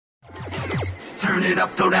Turn it up,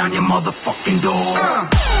 throw down your motherfucking door.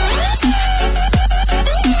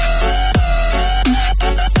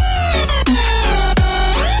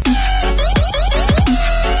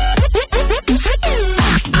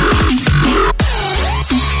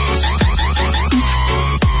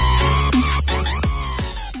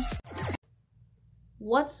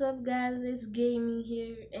 What's up, guys? It's Gaming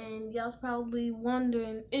here, and y'all's probably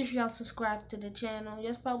wondering if y'all subscribed to the channel.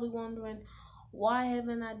 Y'all's probably wondering why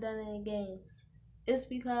haven't I done any games. It's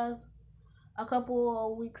because a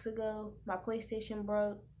couple of weeks ago my PlayStation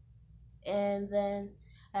broke, and then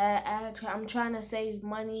I'm trying to save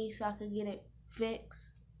money so I could get it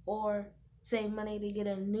fixed or save money to get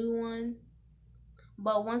a new one.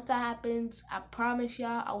 But once that happens, I promise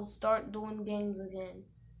y'all I will start doing games again.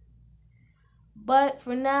 But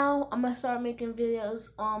for now, I'm gonna start making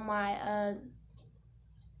videos on my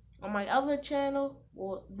other channel,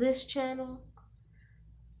 or this channel.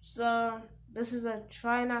 So this is a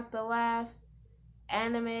Try Not to Laugh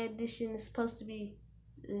anime edition. It's supposed to be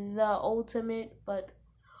the ultimate, but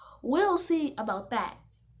we'll see about that.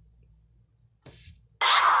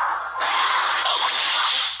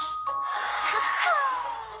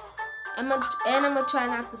 I'm gonna try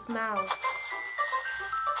not to smile.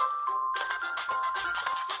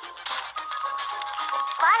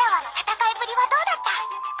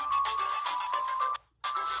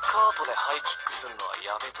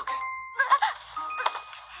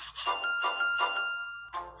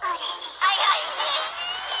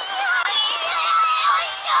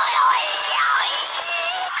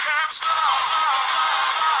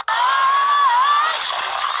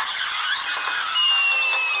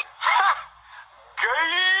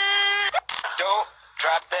 Don't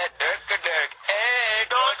drop that dirk. Hey,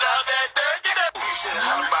 don't drop that dirk. You should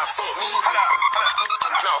have about for me.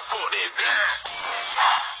 No, for that bitch.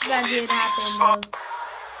 That did happen, though.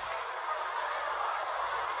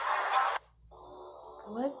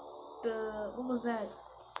 What was that?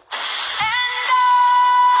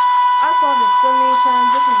 I saw this so many times.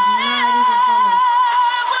 This is not even funny.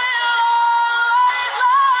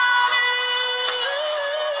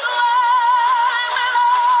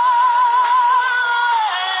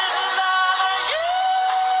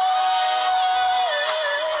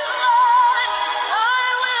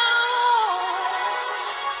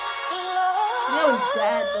 That was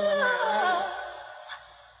dad doing that, right?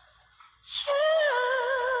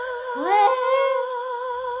 What?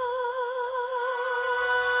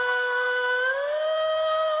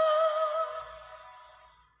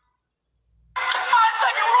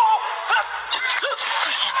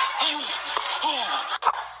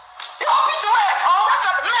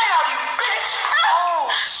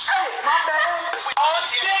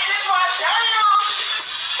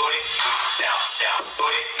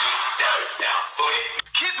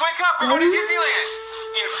 Kids, wake up! We're going to Disneyland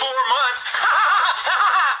in 4 months.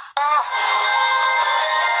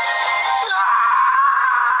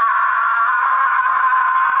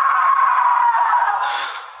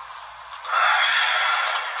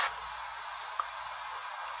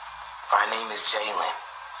 My name is Jalen,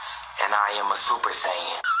 and I am a Super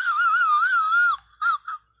Saiyan.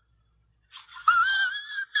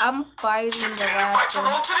 I'm fighting the Invite you laughter.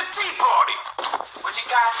 all to the tea party. Would you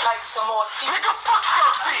guys like some more tea? Nigga, fuck your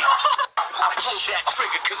tea. I pulled that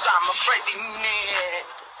trigger because I'm a crazy man.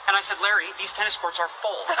 And I said, Larry, these tennis courts are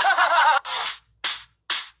full.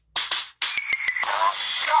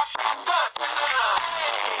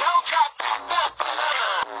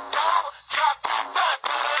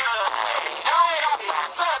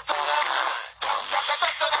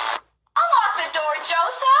 Unlock the door,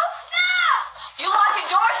 Joseph. You locking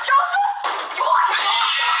doors, Joseph? You locking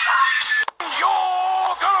doors, Joseph?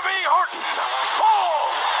 You're gonna be hurting.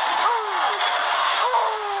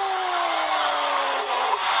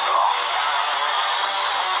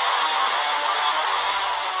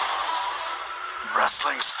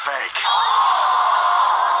 Wrestling's fake.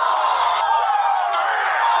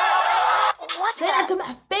 What Say that to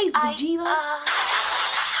my face, Vegeta.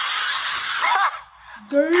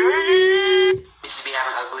 Bitches be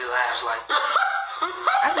having ugly laughs like.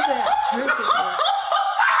 I can say that perfectly.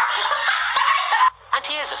 And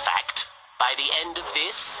here's a fact. By the end of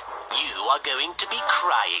this, you are going to be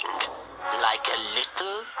crying like a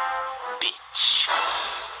little bitch.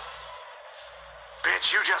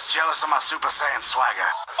 Bitch, you just jealous of my Super Saiyan swagger.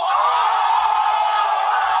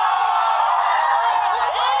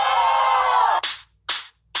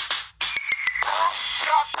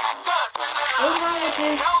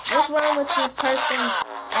 What's wrong with this person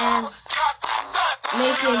and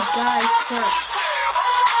making guys first?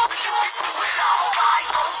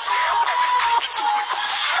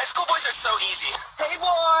 High school boys are so easy. Hey,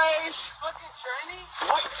 boys! Fucking shiny?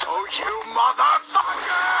 What? Oh, you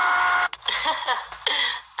motherfucker!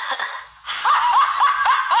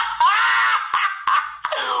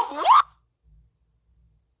 What?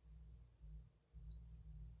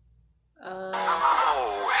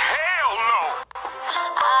 Oh, hell no!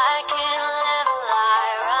 I can live a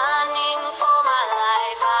lie, running for my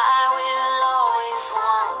life. I will always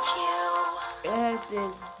want you. That's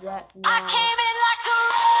exact I now. came in like a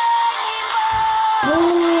rainbow.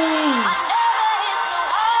 Boom! I never hit so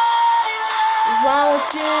hard in love. What's wrong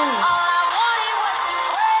with you? All I wanted was to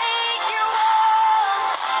break your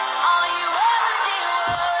walls. All you ever did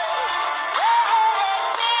was wreck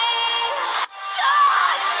me.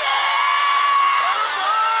 Oh, yeah!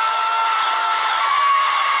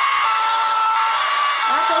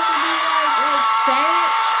 I'm supposed to be like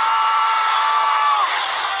sad.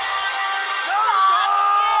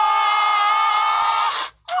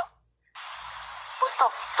 What the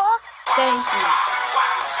fuck? Thank you.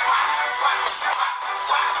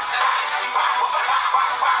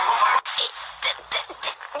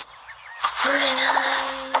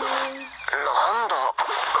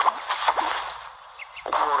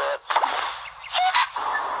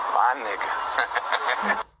 My nigga.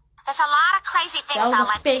 There's a lot of crazy things That was I'll a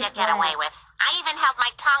let fake Peter get laugh. away with. I even held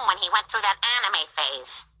my tongue when he went through that anime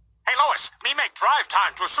phase. Hey, Lois, me make drive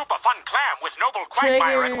time to a super fun clam with Noble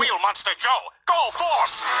Quagmire and Trigger. Wheel Monster Joe. Go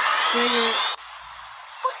Force! Trigger.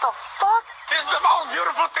 What the fuck? It's the most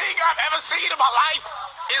beautiful thing I've ever seen in my life.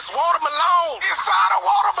 It's watermelon inside a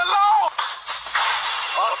watermelon.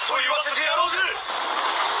 そう言わせてやろうぜ。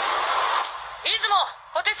いつも、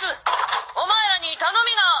こてつ、お前らに頼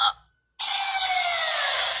みが。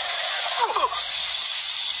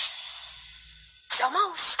邪魔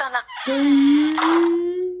をしたな。待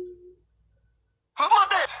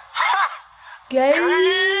て。 Gay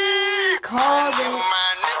My called nigga, it. my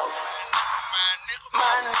nigga. My nigga,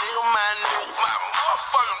 my nigga, my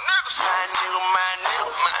motherfucking nigga. My nigga, my nigga,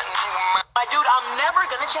 my nigga, my. My dude, I'm never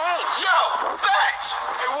gonna change. Yo, thanks.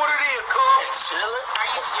 Hey, what it is, cuz? Chillin'? Are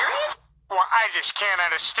you serious? Well, I just can't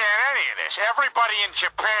understand any of this. Everybody in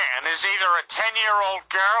Japan is either a 10-year-old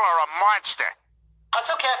girl or a monster. That's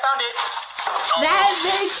okay, I found it. That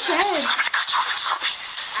makes sense.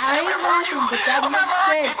 I ain't laughing, but that makes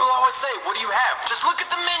sense. People always say, what do you have? Just look at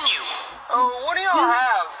the menu. Oh, what do y'all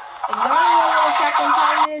have? If y'all don't know what Attack on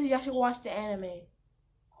Titan is, y'all should watch the anime.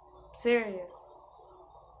 Serious.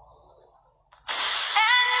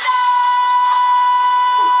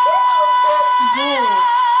 Get with this bull.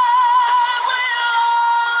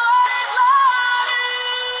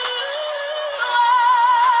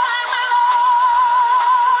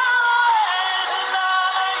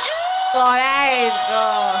 Oh, that is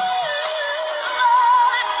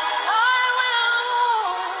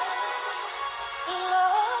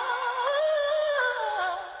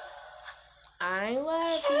I ain't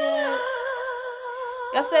laughing yet.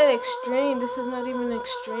 Y'all said extreme. This is not even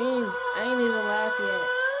extreme. I ain't even laugh yet.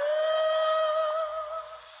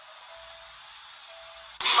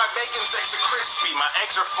 My bacon's extra crispy. My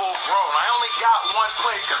eggs are full grown. I only got one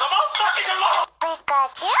plate because I'm all fucking alone.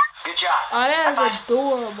 Pikachu? Good job. Oh, that is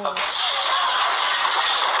adorable.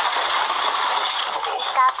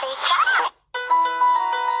 Pika Pika?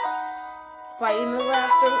 Fighting the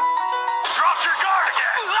laughter. Drop your guard again!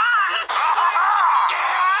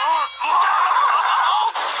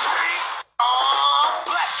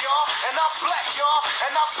 Black, y'all, and I'm black, y'all,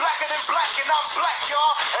 and I'm blacker than black, and I'm black,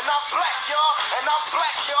 y'all, and I'm black, y'all, and I'm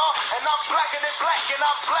black, y'all, and I'm blacker than black, and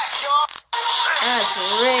I'm black, y'all. That's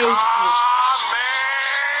racist.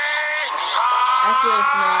 That shit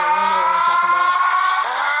is not. I don't know what I'm talking about.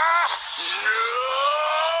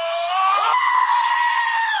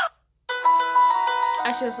 I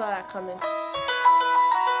should have saw that coming.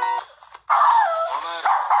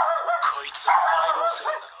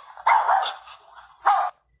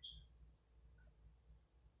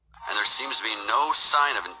 And there seems to be no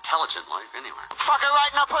sign of intelligent life anywhere. Fuck it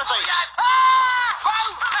right in the pussy.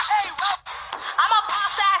 I'm a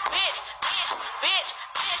boss ass bitch, bitch, bitch,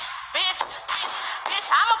 bitch, bitch, bitch, bitch.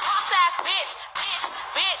 I'm a boss ass bitch, bitch,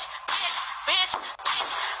 bitch, bitch, bitch,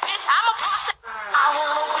 bitch, bitch. I'm a boss. I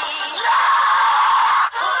wanna be.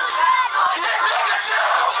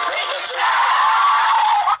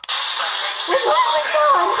 What's wrong with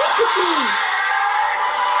y'all? Pikachu!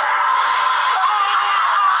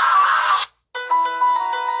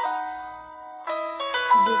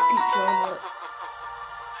 Just keep showing up.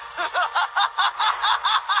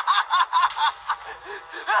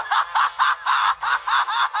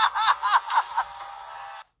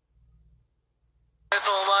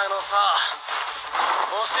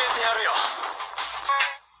 えてやるよ。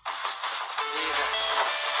いいぜ。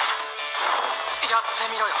やって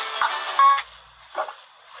みろよ。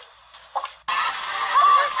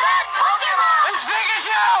It's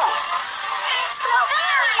Pikachu! It's the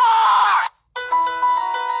very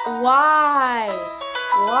Why?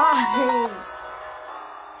 Why?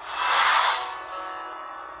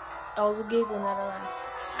 That was a giggle, not a laugh.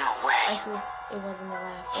 No way. Actually, it wasn't a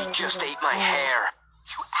laugh. You just ate my hair.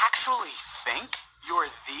 You actually think you're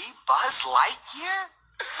the Buzz Lightyear?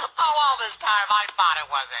 Oh, all this time I thought it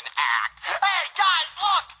was an act. Hey, guys,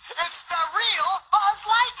 look! It's the real Buzz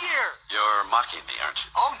Lightyear! You're mocking me, aren't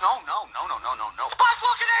you? Oh, no. Buzz,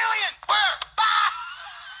 look, an alien! Where?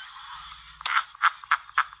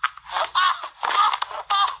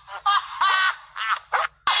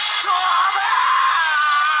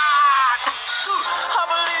 I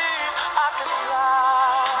believe I can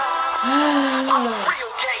fly. I'm a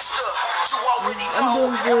real gangster. You already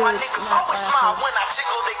know. And my niggas always smile when I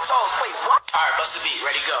tickle their toes. Wait, what? Alright, bust the beat.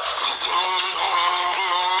 Ready, go.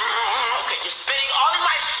 Okay, you're spitting all in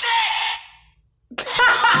my shit!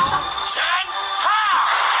 Son, ha!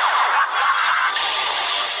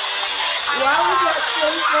 Why was that so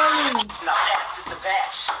funny? Now pass it to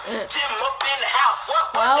Bash. Tim up in the house.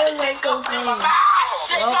 Why was that so funny?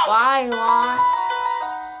 Well, bye, Lost.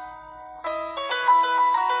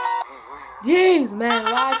 Jeez, man,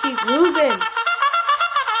 why I keep losing?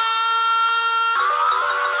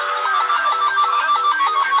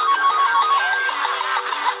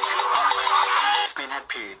 Green had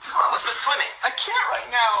periods. Let's go swimming. I can't right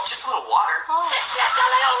now. It's just a little water. It's just a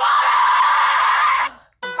little water!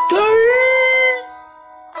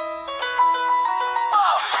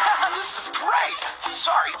 Oh, this is great.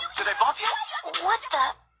 Sorry, did I bump you? What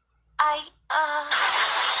the?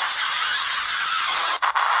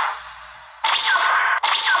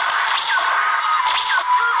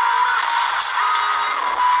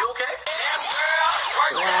 You okay?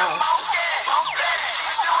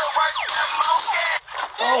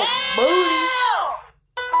 Oh, booty.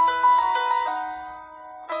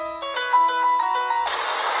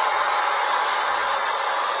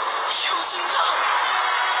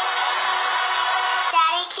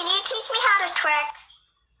 Daddy, can you teach me how to twerk?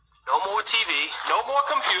 No more TV, no more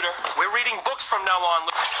computer. We're reading books from now on.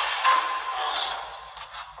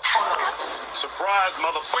 Surprise,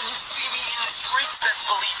 motherfucker. When you see me in the streets, best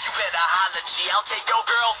believe you better holler, G. I'll take your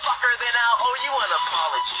girl, fuck her, then I'll owe you an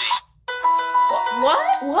apology. What?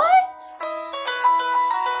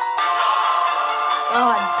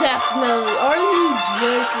 Oh, definitely. Are you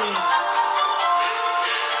joking?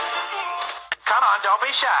 Come on, don't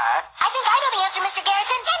be shy. I think I know the answer, Mr.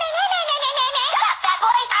 Garrison. Shut up, fat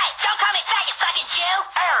boy! Hey, don't call me fat, you fucking Jew!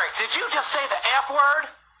 Eric, did you just say the F word?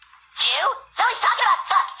 Jew? No, he's talking about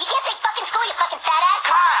fuck. You can't say fuck in school, you fucking fat ass.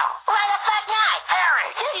 Kyle! Why the fuck not?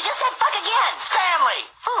 Eric! Dude, you just said fuck again. Stanley!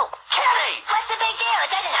 Who? Kenny! What's the big deal?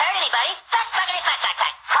 It doesn't hurt anybody. Fuck, fuckity, fuck, fuck,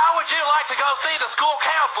 fuck. How would you like to go see the school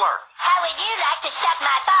counselor? How would you like to suck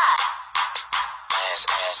my butt?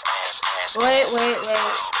 Wait.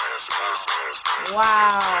 Wow.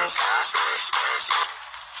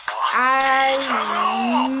 I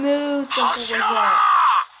knew something was wrong.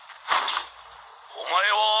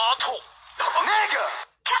 Nigga!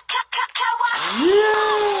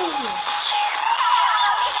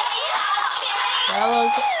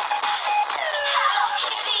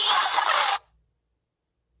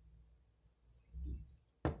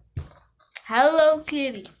 Hello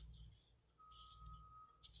Kitty.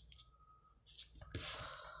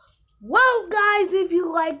 Well guys, if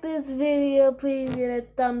you like this video, please get a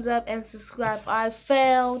thumbs up and subscribe. I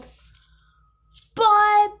failed,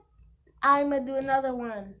 but I'm gonna do another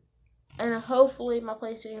one, and hopefully my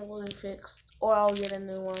PlayStation will be fixed, or I'll get a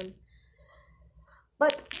new one.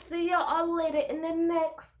 But see y'all later in the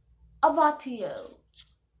next video.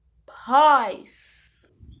 Peace.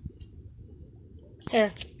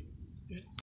 Here.